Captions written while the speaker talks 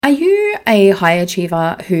Are you a high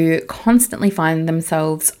achiever who constantly find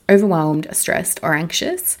themselves overwhelmed, stressed, or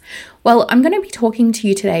anxious? Well, I'm going to be talking to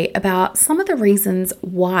you today about some of the reasons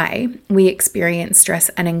why we experience stress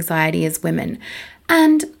and anxiety as women.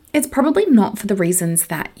 And it's probably not for the reasons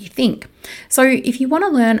that you think. So, if you want to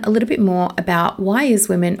learn a little bit more about why, as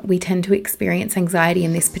women, we tend to experience anxiety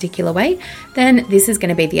in this particular way, then this is going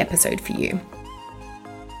to be the episode for you.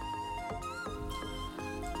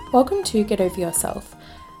 Welcome to Get Over Yourself,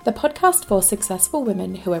 the podcast for successful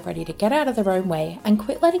women who are ready to get out of their own way and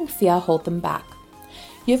quit letting fear hold them back.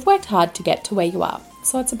 You've worked hard to get to where you are,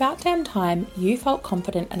 so it's about damn time you felt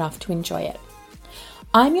confident enough to enjoy it.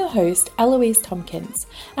 I'm your host, Eloise Tompkins,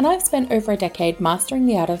 and I've spent over a decade mastering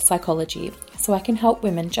the art of psychology so I can help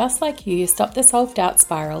women just like you stop the self-doubt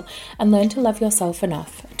spiral and learn to love yourself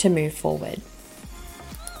enough to move forward.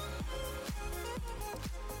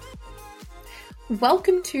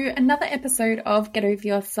 Welcome to another episode of Get Over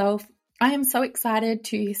Yourself. I am so excited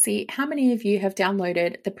to see how many of you have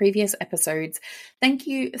downloaded the previous episodes. Thank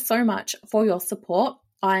you so much for your support.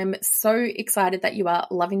 I'm so excited that you are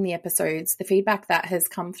loving the episodes. The feedback that has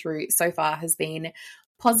come through so far has been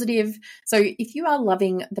positive. So if you are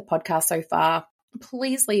loving the podcast so far,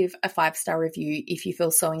 please leave a 5-star review if you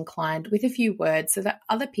feel so inclined with a few words so that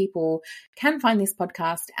other people can find this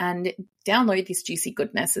podcast and download this juicy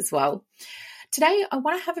goodness as well. Today, I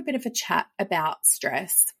want to have a bit of a chat about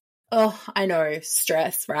stress. Oh, I know,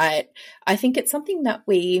 stress, right? I think it's something that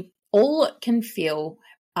we all can feel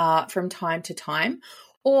from time to time,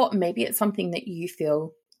 or maybe it's something that you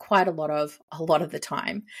feel quite a lot of the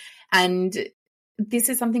time. And this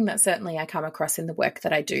is something that certainly I come across in the work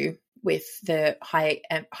that I do with the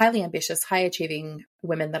highly ambitious, high-achieving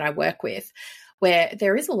women that I work with, where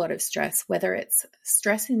there is a lot of stress, whether it's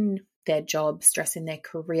stress in their job, stress in their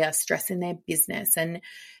career, stress in their business, and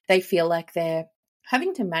they feel like they're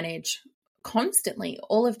having to manage constantly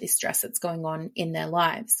all of this stress that's going on in their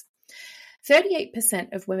lives.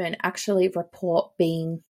 38% of women actually report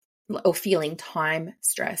being or feeling time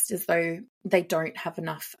stressed, as though they don't have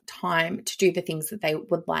enough time to do the things that they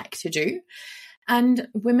would like to do. And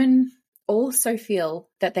women also feel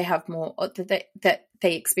that they have more, that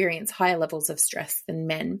they experience higher levels of stress than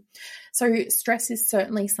men. So stress is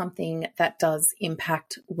certainly something that does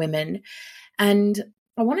impact women. And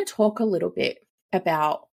I want to talk a little bit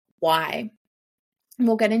about why. And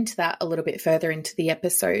we'll get into that a little bit further into the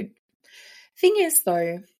episode. Thing is,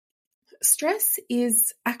 though, stress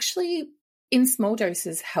is actually in small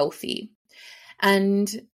doses healthy. And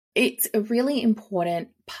it's a really important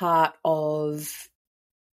part of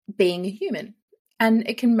being a human, and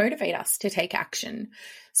it can motivate us to take action.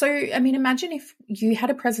 So, I mean, imagine if you had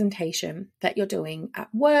a presentation that you're doing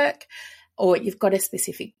at work, or you've got a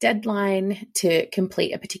specific deadline to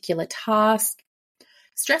complete a particular task.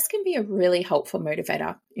 Stress can be a really helpful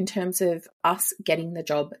motivator in terms of us getting the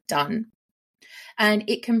job done. And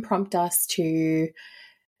it can prompt us to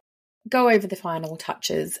go over the final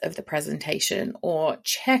touches of the presentation or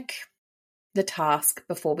check the task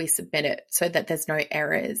before we submit it so that there's no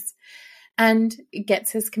errors, and it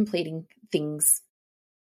gets us completing things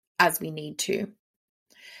as we need to.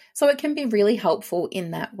 So it can be really helpful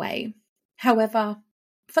in that way. However,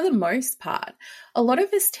 for the most part, a lot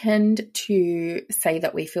of us tend to say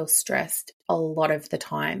that we feel stressed a lot of the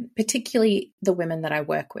time, particularly the women that I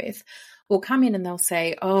work with will come in and they'll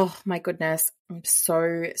say, "Oh my goodness, I'm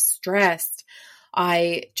so stressed.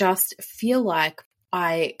 I just feel like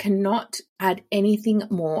I cannot add anything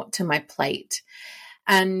more to my plate."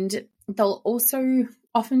 And they'll also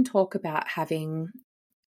often talk about having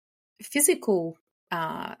physical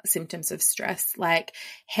symptoms of stress, like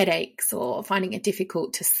headaches or finding it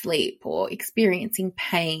difficult to sleep or experiencing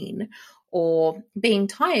pain or being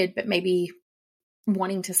tired but maybe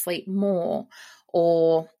wanting to sleep more,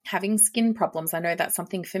 or having skin problems. I know that's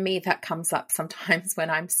something for me that comes up sometimes when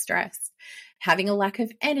I'm stressed. Having a lack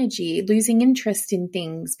of energy, losing interest in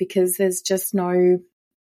things because there's just no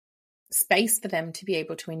space for them to be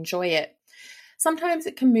able to enjoy it. Sometimes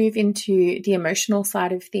it can move into the emotional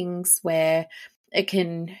side of things, where it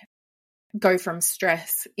can go from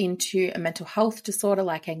stress into a mental health disorder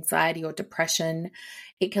like anxiety or depression.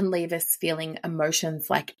 It can leave us feeling emotions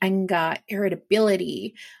like anger,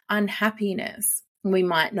 irritability, unhappiness. We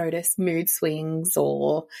might notice mood swings,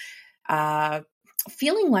 or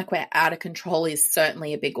feeling like we're out of control is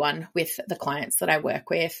certainly a big one with the clients that I work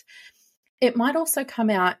with. It might also come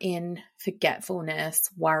out in forgetfulness,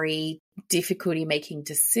 worry, difficulty making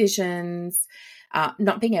decisions,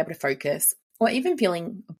 not being able to focus, or even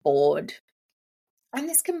feeling bored. And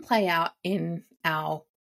this can play out in our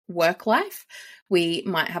work life. We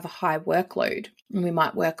might have a high workload and we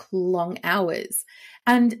might work long hours.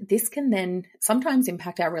 And this can then sometimes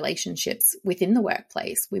impact our relationships within the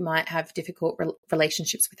workplace. We might have difficult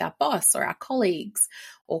relationships with our boss or our colleagues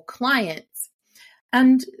or clients.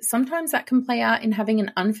 And sometimes that can play out in having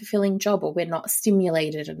an unfulfilling job, or we're not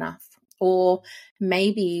stimulated enough. Or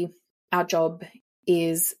maybe our job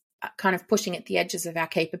is kind of pushing at the edges of our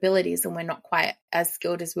capabilities and we're not quite as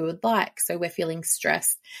skilled as we would like. So we're feeling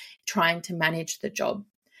stressed trying to manage the job.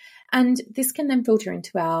 And this can then filter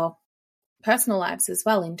into our personal lives as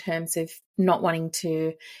well, in terms of not wanting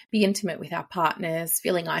to be intimate with our partners,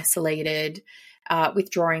 feeling isolated,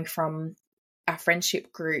 withdrawing from our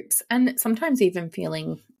friendship groups, and sometimes even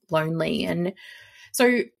feeling lonely. And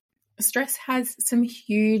so stress has some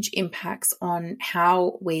huge impacts on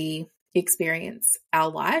how we experience our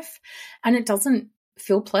life, and it doesn't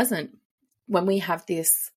feel pleasant when we have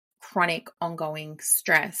this chronic ongoing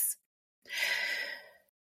stress.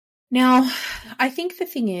 Now, I think the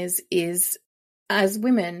thing is as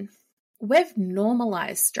women, we've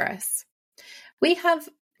normalized stress. We have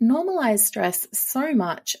normalized stress so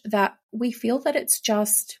much that we feel that it's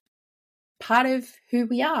just part of who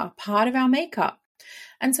we are, part of our makeup.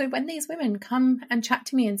 And so when these women come and chat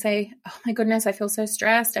to me and say, oh my goodness, I feel so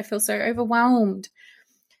stressed, I feel so overwhelmed,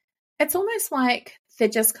 it's almost like they're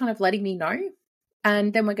just kind of letting me know,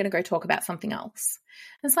 and then we're going to go talk about something else.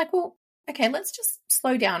 And it's like, well, okay, let's just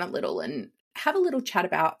slow down a little and have a little chat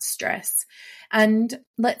about stress, and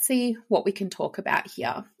let's see what we can talk about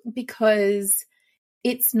here, because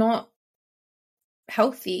it's not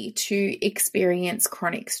healthy to experience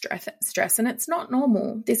chronic stress, and it's not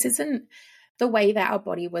normal. This isn't the way that our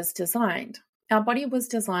body was designed. Our body was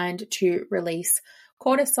designed to release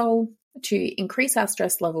cortisol, to increase our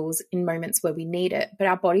stress levels in moments where we need it, but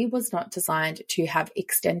our body was not designed to have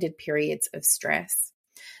extended periods of stress.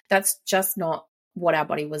 That's just not what our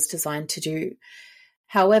body was designed to do.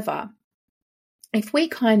 However, if we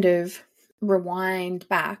kind of rewind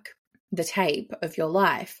back the tape of your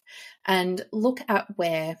life and look at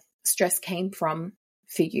where stress came from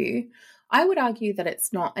for you, I would argue that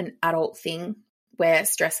it's not an adult thing where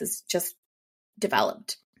stress has just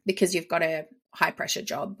developed because you've got a high pressure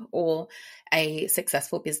job or a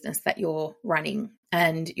successful business that you're running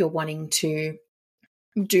and you're wanting to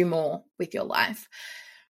do more with your life.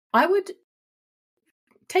 I would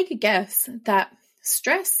take a guess that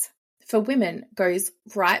stress for women goes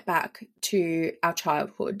right back to our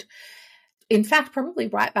childhood. In fact, probably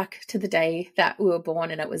right back to the day that we were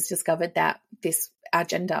born and it was discovered that our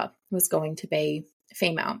gender was going to be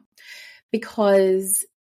female. Because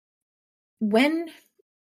when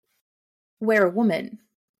we're a woman,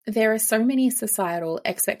 there are so many societal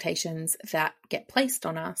expectations that get placed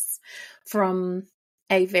on us from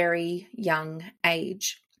a very young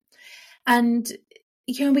age. And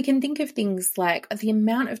we can think of things like the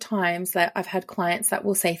amount of times that I've had clients that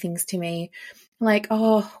will say things to me like,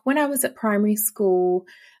 oh, when I was at primary school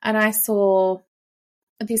and I saw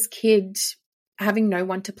this kid having no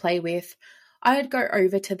one to play with, I would go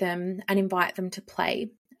over to them and invite them to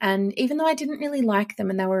play. And even though I didn't really like them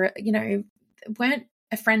and they were, weren't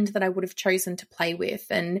a friend that I would have chosen to play with,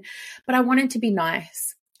 but I wanted to be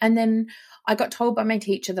nice. And then I got told by my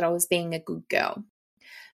teacher that I was being a good girl.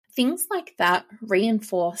 Things like that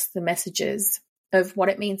reinforce the messages of what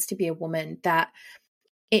it means to be a woman, that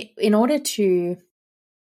in order to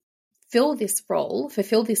fulfill this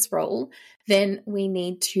role, then we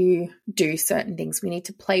need to do certain things. We need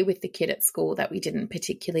to play with the kid at school that we didn't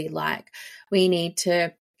particularly like. We need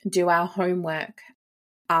to do our homework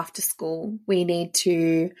after school. We need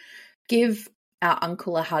to give our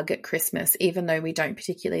uncle a hug at Christmas, even though we don't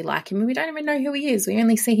particularly like him and we don't even know who he is. We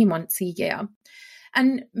only see him once a year.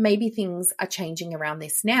 And maybe things are changing around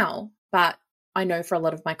this now, but I know for a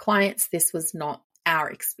lot of my clients, this was not our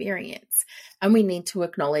experience. And we need to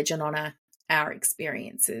acknowledge and honor our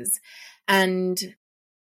experiences. And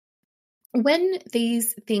when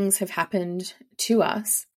these things have happened to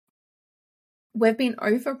us, we've been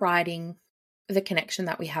overriding the connection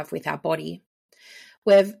that we have with our body.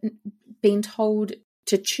 We've been told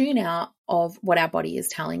to tune out of what our body is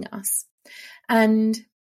telling us. And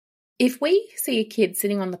if we see a kid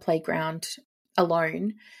sitting on the playground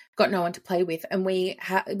alone, got no one to play with, and we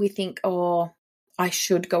think, oh, I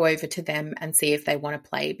should go over to them and see if they want to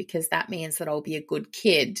play because that means that I'll be a good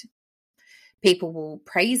kid. People will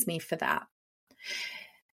praise me for that.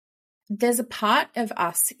 There's a part of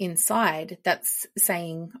us inside that's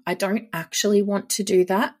saying, I don't actually want to do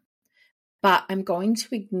that, but I'm going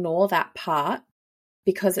to ignore that part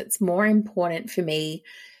because it's more important for me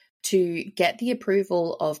to get the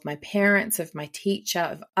approval of my parents, of my teacher,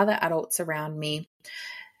 of other adults around me,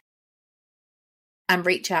 and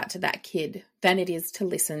reach out to that kid than it is to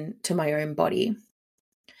listen to my own body.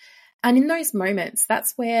 And in those moments,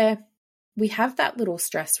 that's where we have that little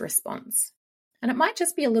stress response. And it might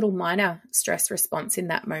just be a little minor stress response in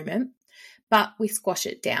that moment, but we squash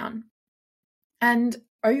it down. And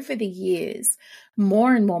over the years,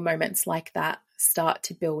 more and more moments like that start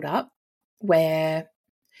to build up where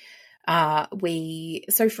for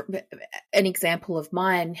an example of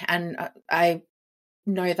mine, and I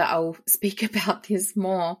know that I'll speak about this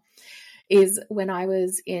more, is when I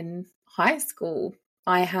was in high school,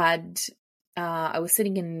 I was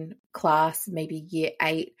sitting in class, maybe year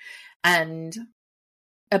 8, and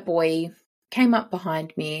a boy came up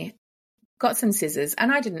behind me, got some scissors,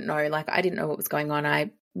 and I didn't know what was going on. I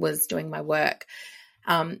was doing my work.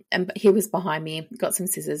 And he was behind me, got some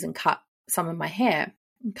scissors and cut some of my hair,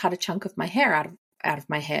 cut a chunk of my hair out of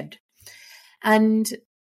my head. And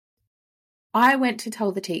I went to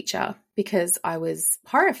tell the teacher because I was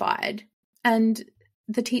horrified. And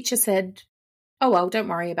the teacher said, "Oh, well, don't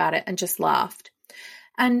worry about it," and just laughed.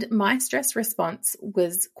 And my stress response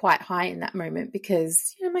was quite high in that moment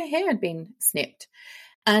because, my hair had been snipped.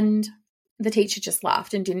 And the teacher just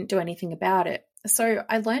laughed and didn't do anything about it. So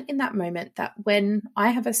I learned in that moment that when I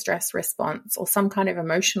have a stress response or some kind of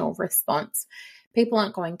emotional response, people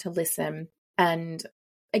aren't going to listen. And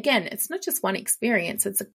again, it's not just one experience,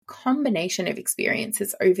 it's a combination of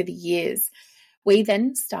experiences over the years. We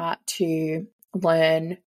then start to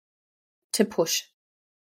learn to push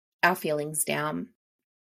our feelings down.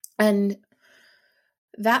 And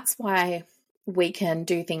that's why we can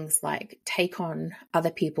do things like take on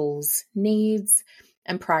other people's needs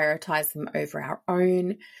and prioritize them over our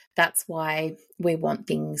own. That's why we want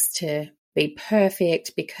things to be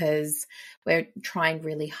perfect, because we're trying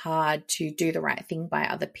really hard to do the right thing by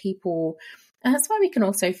other people. And that's why we can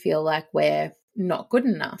also feel like we're not good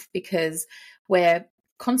enough, because we're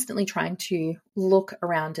constantly trying to look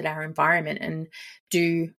around at our environment and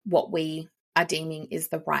do what we are deeming is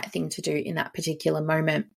the right thing to do in that particular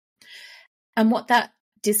moment. And what that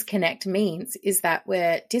disconnect means is that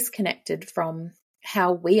we're disconnected from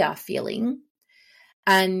how we are feeling,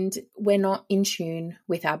 and we're not in tune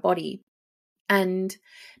with our body. And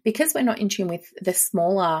because we're not in tune with the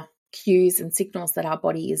smaller cues and signals that our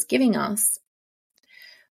body is giving us,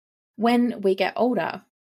 when we get older,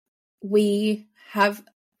 we have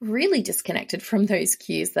really disconnected from those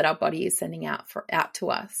cues that our body is sending out to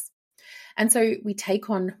us. And so we take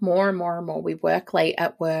on more and more and more. We work late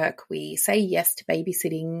at work. We say yes to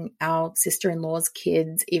babysitting our sister-in-law's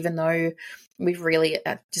kids, even though we've really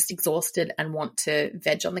just exhausted and want to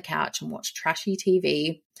veg on the couch and watch trashy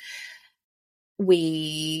TV.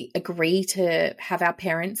 We agree to have our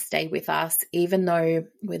parents stay with us, even though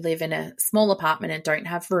we live in a small apartment and don't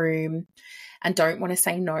have room, and don't want to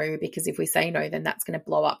say no, because if we say no, then that's going to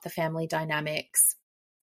blow up the family dynamics.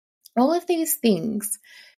 All of these things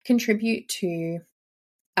contribute to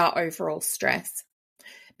our overall stress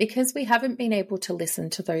because we haven't been able to listen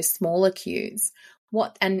to those smaller cues.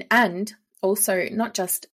 And also not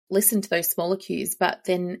just listen to those smaller cues, but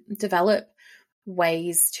then develop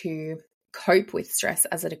ways to cope with stress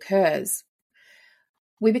as it occurs.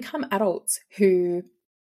 We become adults whose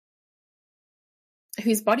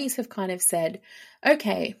bodies have kind of said,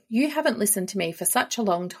 okay, you haven't listened to me for such a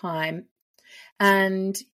long time,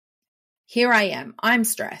 and here I am. I'm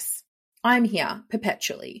stressed. I'm here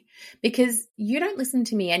perpetually because you don't listen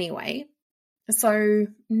to me anyway. So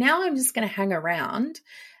now I'm just going to hang around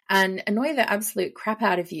and annoy the absolute crap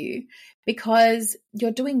out of you because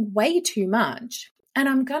you're doing way too much. And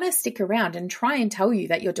I'm going to stick around and try and tell you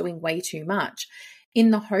that you're doing way too much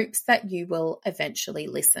in the hopes that you will eventually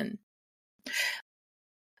listen.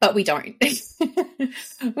 But we don't.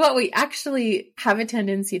 What we actually have a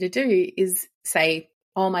tendency to do is say,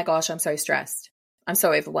 oh my gosh, I'm so stressed. I'm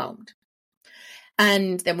so overwhelmed.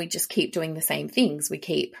 And then we just keep doing the same things. We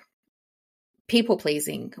keep people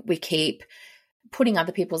pleasing. We keep putting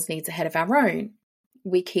other people's needs ahead of our own.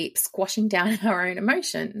 We keep squashing down our own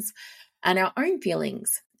emotions and our own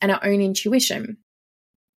feelings and our own intuition.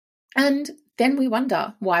 And then we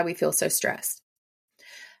wonder why we feel so stressed.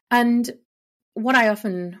 And what I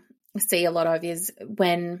often see a lot of is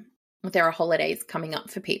when there are holidays coming up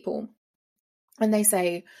for people and they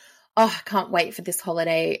say, oh, I can't wait for this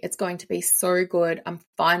holiday. It's going to be so good. I'm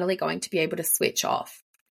finally going to be able to switch off.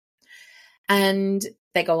 And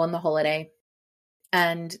they go on the holiday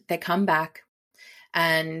and they come back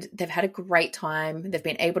and they've had a great time. They've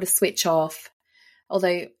been able to switch off.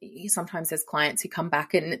 Although sometimes there's clients who come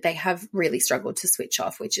back and they have really struggled to switch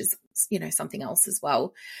off, which is, something else as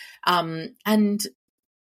well. And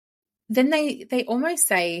then they almost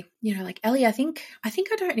say, like, Ellie, I think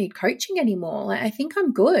I don't need coaching anymore. Like, I think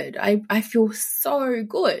I'm good. I feel so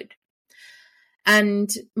good. And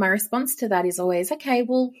my response to that is always, okay,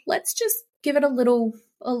 well, let's just give it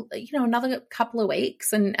another couple of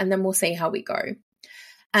weeks and then we'll see how we go.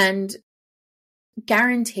 And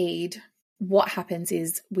guaranteed what happens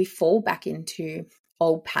is we fall back into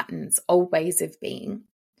old patterns, old ways of being.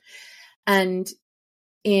 And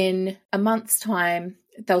in a month's time,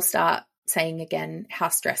 they'll start saying again how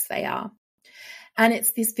stressed they are. And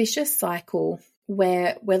it's this vicious cycle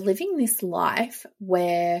where we're living this life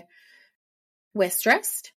where we're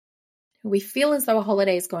stressed. We feel as though a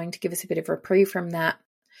holiday is going to give us a bit of reprieve from that.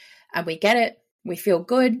 And we get it. We feel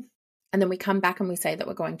good. And then we come back and we say that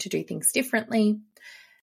we're going to do things differently.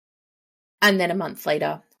 And then a month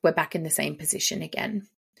later, we're back in the same position again.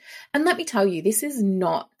 And let me tell you, this is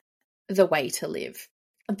not the way to live.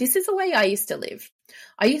 This is the way I used to live.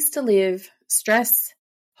 I used to live stress,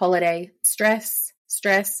 holiday, stress,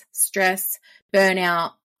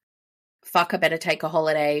 burnout. Fuck, I better take a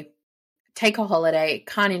holiday.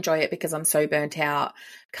 Can't enjoy it because I'm so burnt out.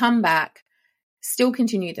 Come back, still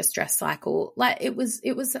continue the stress cycle. Like it was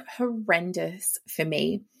horrendous for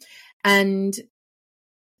me. And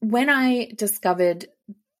when I discovered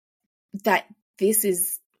that this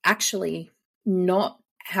is actually not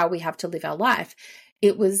how we have to live our life,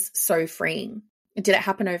 it was so freeing. Did it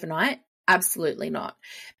happen overnight? Absolutely not.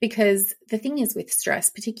 Because the thing is with stress,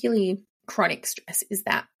 particularly chronic stress, is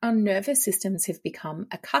that our nervous systems have become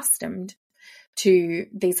accustomed to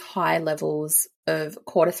these high levels of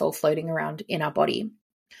cortisol floating around in our body.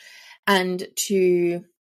 And to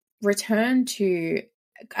return to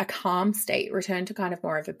a calm state, return to kind of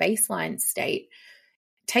more of a baseline state,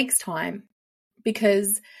 takes time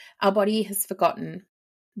because our body has forgotten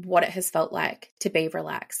what it has felt like to be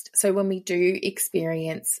relaxed. So when we do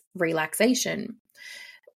experience relaxation,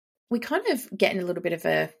 we kind of get in a little bit of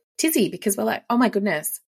a tizzy because we're like, oh my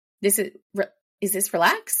goodness, is this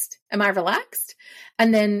relaxed? Am I relaxed?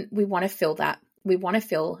 And then we want to fill that. We want to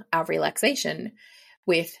fill our relaxation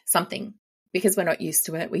with something because we're not used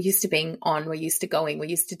to it. We're used to being on, we're used to going, we're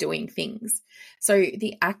used to doing things. So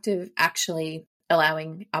the act of actually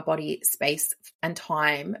allowing our body space and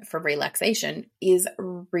time for relaxation is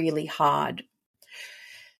really hard.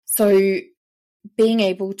 So being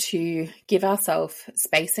able to give ourselves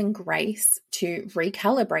space and grace to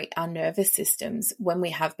recalibrate our nervous systems when we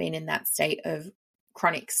have been in that state of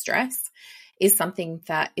chronic stress is something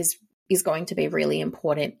that is going to be really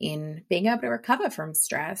important in being able to recover from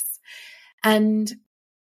stress. And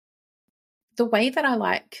the way that I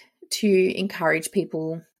like to encourage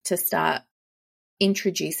people to start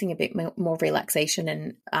introducing a bit more relaxation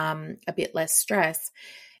and a bit less stress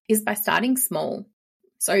is by starting small.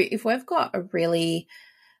 So if we've got a really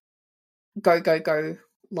go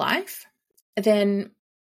life, then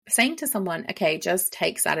saying to someone, okay, just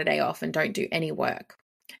take Saturday off and don't do any work.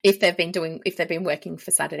 If they've been working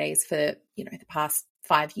for Saturdays for, the past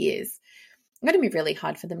 5 years, it's going to be really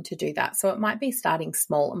hard for them to do that. So it might be starting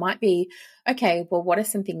small. It might be, okay, well, what are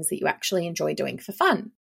some things that you actually enjoy doing for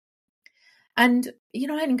fun? And,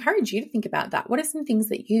 I'd encourage you to think about that. What are some things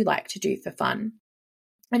that you like to do for fun?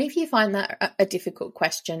 And if you find that a difficult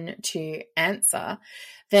question to answer,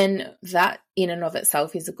 then that in and of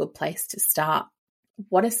itself is a good place to start.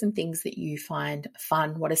 What are some things that you find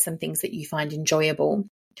fun? What are some things that you find enjoyable?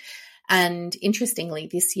 And interestingly,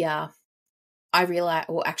 this year,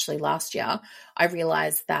 last year, I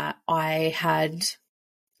realized that I had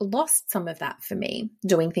lost some of that for me,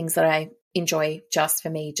 doing things that I enjoy just for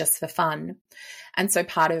me, just for fun. And so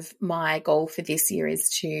part of my goal for this year is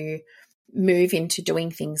to move into doing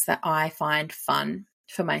things that I find fun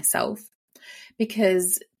for myself,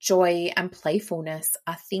 because joy and playfulness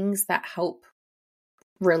are things that help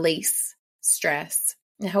release stress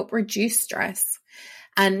and help reduce stress.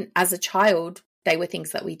 And as a child, they were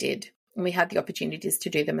things that we did, and we had the opportunities to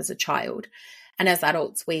do them as a child. And as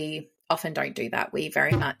adults, we often don't do that. We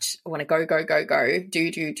very much want to go,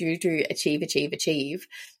 do, achieve.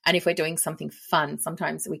 And if we're doing something for fun,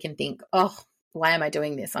 sometimes we can think, oh, why am I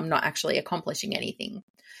doing this? I'm not actually accomplishing anything.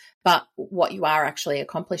 But what you are actually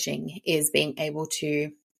accomplishing is being able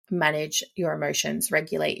to manage your emotions,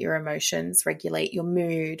 regulate your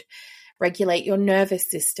mood, regulate your nervous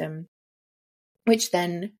system, which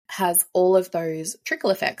then has all of those trickle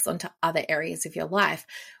effects onto other areas of your life,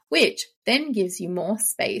 which then gives you more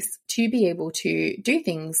space to be able to do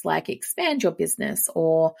things like expand your business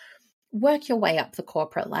or work your way up the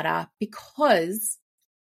corporate ladder because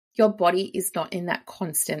your body is not in that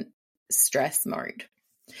constant stress mode.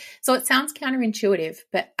 So it sounds counterintuitive,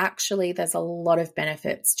 but actually there's a lot of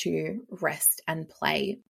benefits to rest and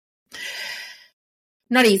play.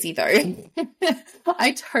 Not easy though.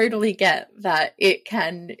 I totally get that it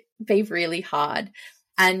can be really hard,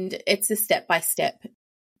 and it's a step-by-step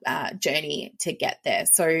journey to get there.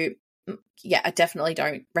 So yeah, I definitely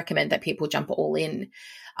don't recommend that people jump all in,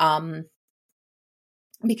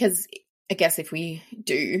 because I guess if we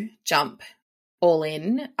do jump all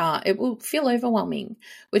in, it will feel overwhelming,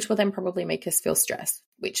 which will then probably make us feel stressed,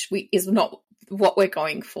 which is not what we're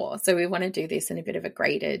going for. So we want to do this in a bit of a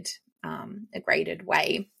graded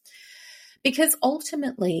way, because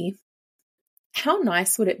ultimately, how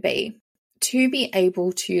nice would it be to be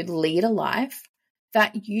able to lead a life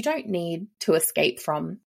that you don't need to escape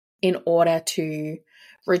from in order to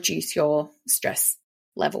reduce your stress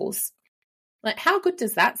levels? Like, how good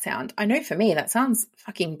does that sound? I know for me, that sounds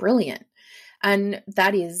fucking brilliant. And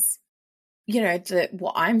that is,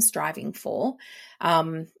 what I'm striving for.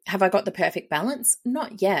 Have I got the perfect balance?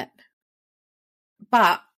 Not yet.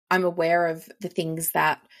 But I'm aware of the things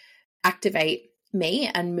that activate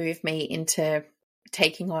me and move me into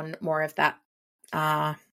taking on more of that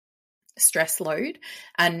stress load.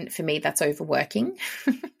 And for me, that's overworking.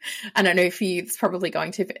 And I know for you, it's probably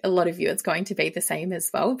a lot of you, it's going to be the same as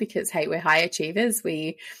well, because, hey, we're high achievers.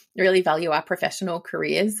 We really value our professional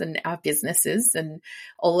careers and our businesses and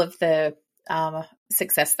all of the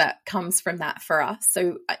success that comes from that for us.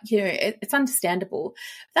 So, it's understandable.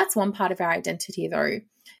 That's one part of our identity, though.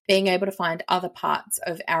 Being able to find other parts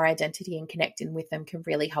of our identity and connecting with them can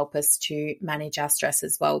really help us to manage our stress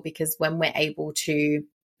as well, because when we're able to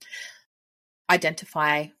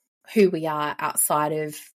identify who we are outside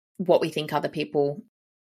of what we think other people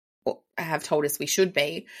have told us we should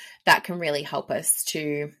be, that can really help us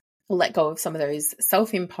to let go of some of those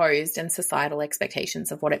self-imposed and societal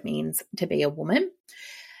expectations of what it means to be a woman.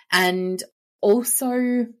 And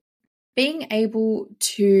also being able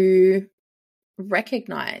to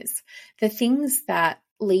recognize the things that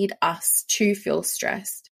lead us to feel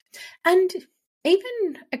stressed, and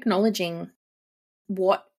even acknowledging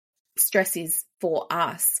what stress is for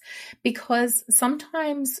us, because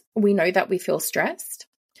sometimes we know that we feel stressed,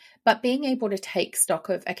 but being able to take stock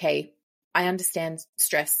of, okay, I understand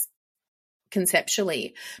stress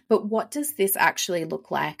conceptually, but what does this actually look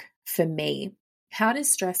like for me? How does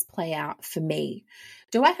stress play out for me?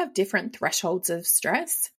 Do I have different thresholds of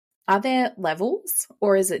stress? Are there levels,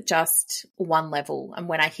 or is it just one level? And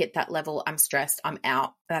when I hit that level, I'm stressed, I'm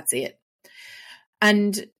out, that's it.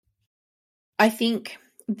 And I think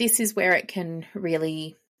this is where it can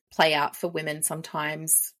really play out for women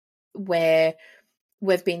sometimes, where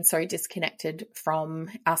we've been so disconnected from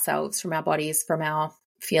ourselves, from our bodies, from our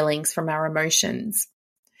feelings, from our emotions,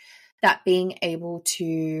 that being able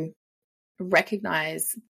to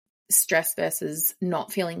recognize stress versus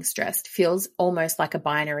not feeling stressed feels almost like a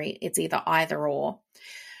binary. It's either or.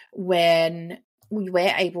 When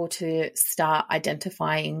we're able to start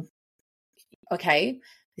identifying, okay,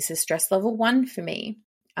 this is stress level 1 for me.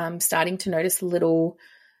 I'm starting to notice a little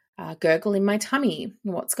gurgle in my tummy.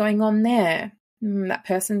 What's going on there? That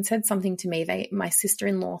person said something to me. My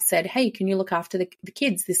sister-in-law said, hey, can you look after the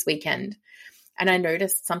kids this weekend? And I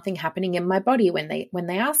noticed something happening in my body when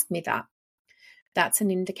they asked me that. That's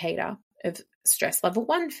an indicator of stress level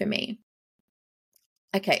 1 for me.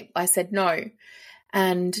 Okay, I said no.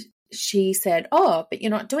 And she said, oh, but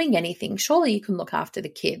you're not doing anything. Surely you can look after the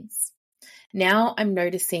kids. Now I'm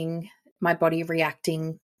noticing my body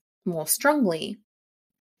reacting more strongly.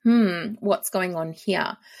 What's going on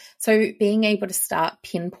here? So being able to start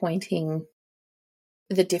pinpointing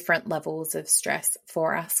the different levels of stress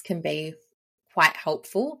for us can be quite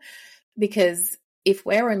helpful, because if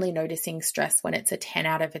we're only noticing stress when it's a 10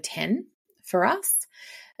 out of a 10 for us,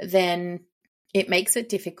 then it makes it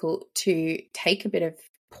difficult to take a bit of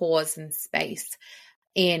pause and space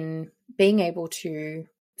in being able to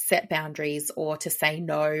set boundaries, or to say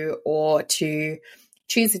no, or to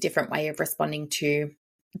choose a different way of responding to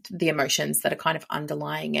the emotions that are kind of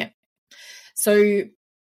underlying it. So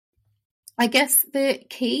I guess the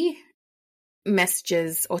key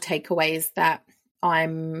messages or takeaways that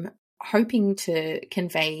I'm hoping to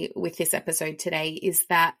convey with this episode today is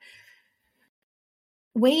that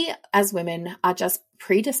we as women are just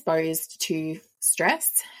predisposed to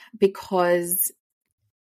stress because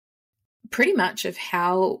pretty much of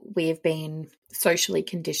how we've been socially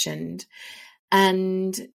conditioned.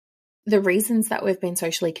 And the reasons that we've been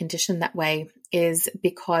socially conditioned that way is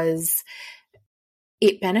because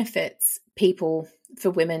it benefits people for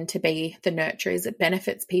women to be the nurturers. It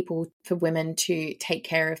benefits people for women to take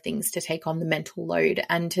care of things, to take on the mental load,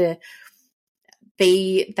 and to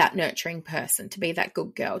be that nurturing person, to be that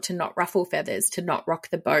good girl, to not ruffle feathers, to not rock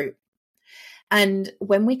the boat. And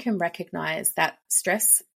when we can recognize that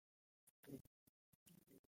stress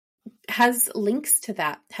has links to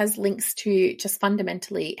that, has links to just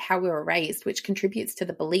fundamentally how we were raised, which contributes to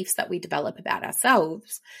the beliefs that we develop about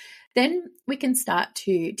ourselves, then we can start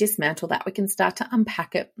to dismantle that. We can start to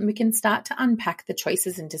unpack it. We can start to unpack the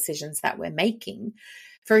choices and decisions that we're making.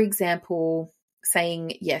 For example,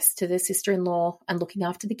 saying yes to the sister-in-law and looking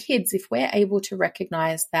after the kids. If we're able to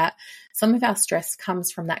recognize that some of our stress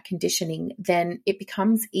comes from that conditioning, then it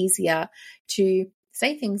becomes easier to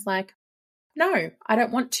say things like, no, I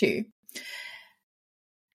don't want to.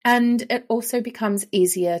 And it also becomes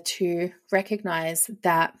easier to recognize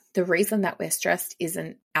that the reason that we're stressed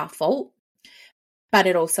isn't our fault, but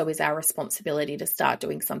it also is our responsibility to start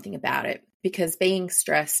doing something about it, because being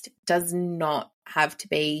stressed does not have to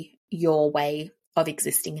be your way of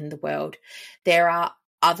existing in the world. There are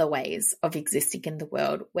other ways of existing in the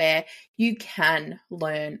world where you can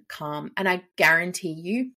learn calm, and I guarantee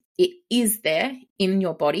you it is there in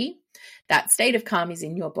your body. That state of calm is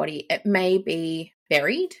in your body. It may be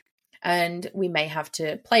buried, and we may have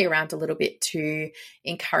to play around a little bit to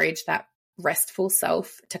encourage that restful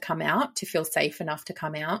self to come out, to feel safe enough to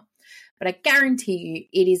come out. But I guarantee you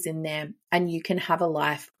it is in there, and you can have a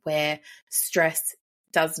life where stress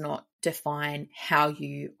does not define how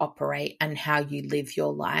you operate and how you live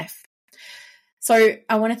your life. So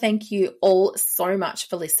I want to thank you all so much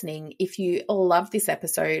for listening. If you love this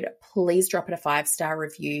episode, please drop it a 5-star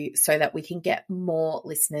review so that we can get more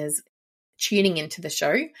listeners tuning into the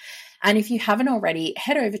show. And if you haven't already,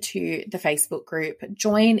 head over to the Facebook group,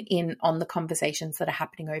 join in on the conversations that are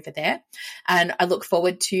happening over there. And I look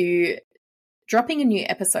forward to dropping a new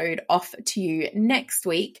episode off to you next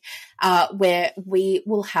week, where we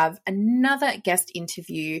will have another guest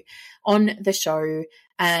interview on the show.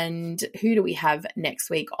 And who do we have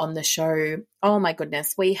next week on the show? Oh my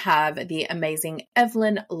goodness, we have the amazing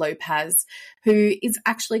Evelyn Lopez, who is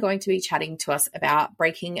actually going to be chatting to us about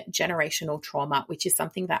breaking generational trauma, which is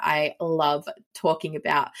something that I love talking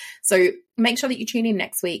about. So make sure that you tune in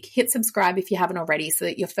next week. Hit subscribe if you haven't already so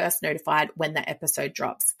that you're first notified when the episode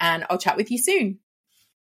drops. And I'll chat with you soon.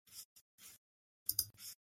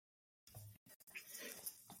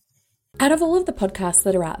 Out of all of the podcasts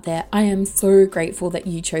that are out there, I am so grateful that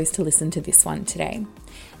you chose to listen to this one today.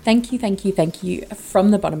 Thank you, thank you, thank you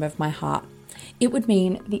from the bottom of my heart. It would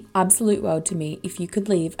mean the absolute world to me if you could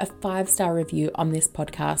leave a 5-star review on this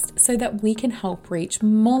podcast so that we can help reach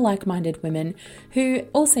more like-minded women who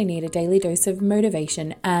also need a daily dose of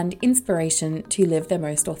motivation and inspiration to live their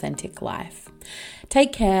most authentic life.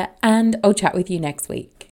 Take care, and I'll chat with you next week.